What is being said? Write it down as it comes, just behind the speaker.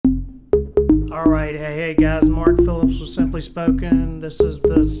right, hey guys, Mark Phillips with Simply Spoken. This is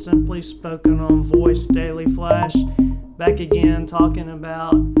the Simply Spoken on Voice Daily Flash. Back again talking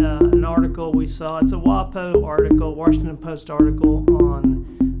about an article we saw. It's a WAPO article, Washington Post article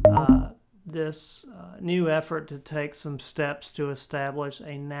on this new effort to take some steps to establish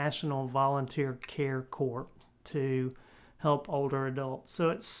a national volunteer care corps to help older adults. So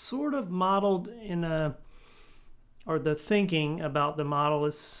it's sort of modeled the thinking about the model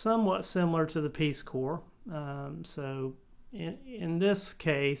is somewhat similar to the Peace Corps. So in this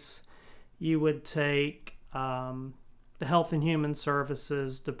case, you would take the Health and Human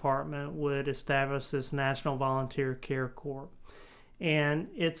Services Department would establish this National Volunteer Care Corps. And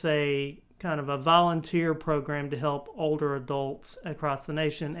it's a kind of a volunteer program to help older adults across the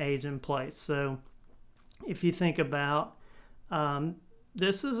nation age in place. So if you think about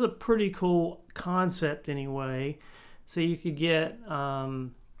this is a pretty cool concept anyway. So you could get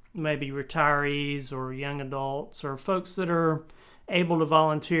maybe retirees or young adults or folks that are able to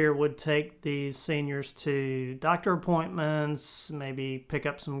volunteer would take these seniors to doctor appointments, maybe pick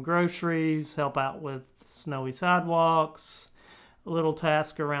up some groceries, help out with snowy sidewalks, a little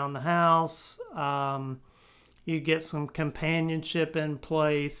task around the house. You get some companionship in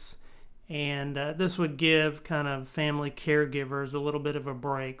place. And this would give kind of family caregivers a little bit of a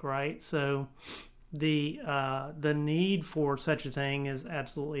break, right? So the need for such a thing is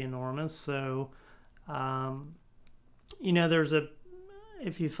absolutely enormous. So,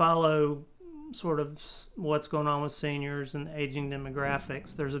 if you follow sort of what's going on with seniors and aging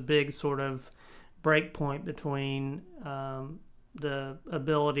demographics, there's a big sort of break point between the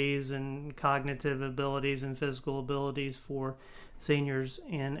abilities and cognitive abilities and physical abilities for seniors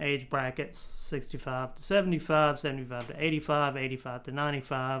in age brackets 65 to 75, 75 to 85, 85 to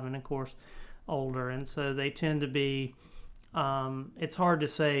 95, and of course older. And so they tend to be, it's hard to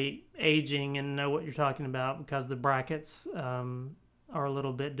say aging and know what you're talking about because the brackets are a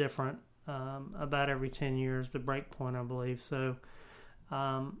little bit different about every 10 years, the break point, I believe. So,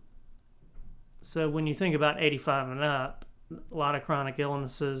 so when you think about 85 and up, a lot of chronic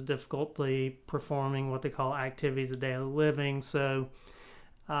illnesses, difficulty performing what they call activities of daily living. So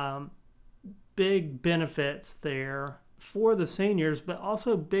big benefits there for the seniors, but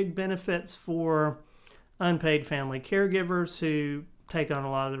also big benefits for unpaid family caregivers who take on a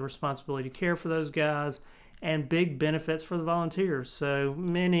lot of the responsibility to care for those guys, and big benefits for the volunteers. So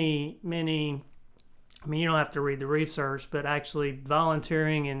many, I mean, you don't have to read the research, but actually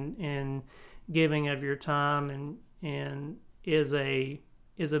volunteering and giving of your time and is a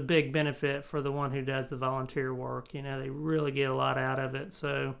big benefit for the one who does the volunteer work. You know, they really get a lot out of it.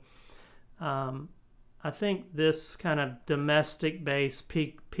 So I think this kind of domestic-based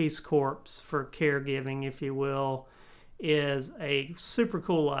Peace Corps for caregiving, if you will, is a super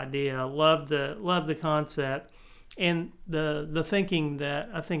cool idea. Love the concept. And the thinking that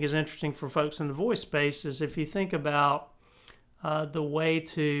I think is interesting for folks in the voice space is if you think about the way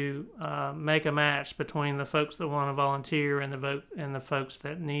to make a match between the folks that want to volunteer and the folks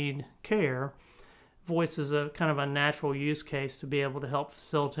that need care. Voice is a kind of a natural use case to be able to help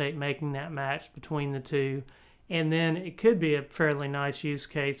facilitate making that match between the two. And then it could be a fairly nice use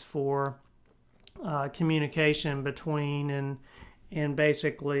case for communication between and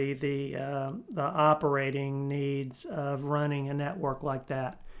basically the operating needs of running a network like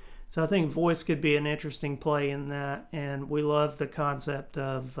that. So I think voice could be an interesting play in that, and we love the concept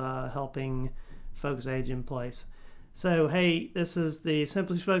of helping folks age in place. So, hey, this is the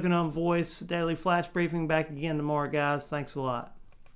Simply Spoken on Voice Daily Flash Briefing. Back again tomorrow, guys. Thanks a lot.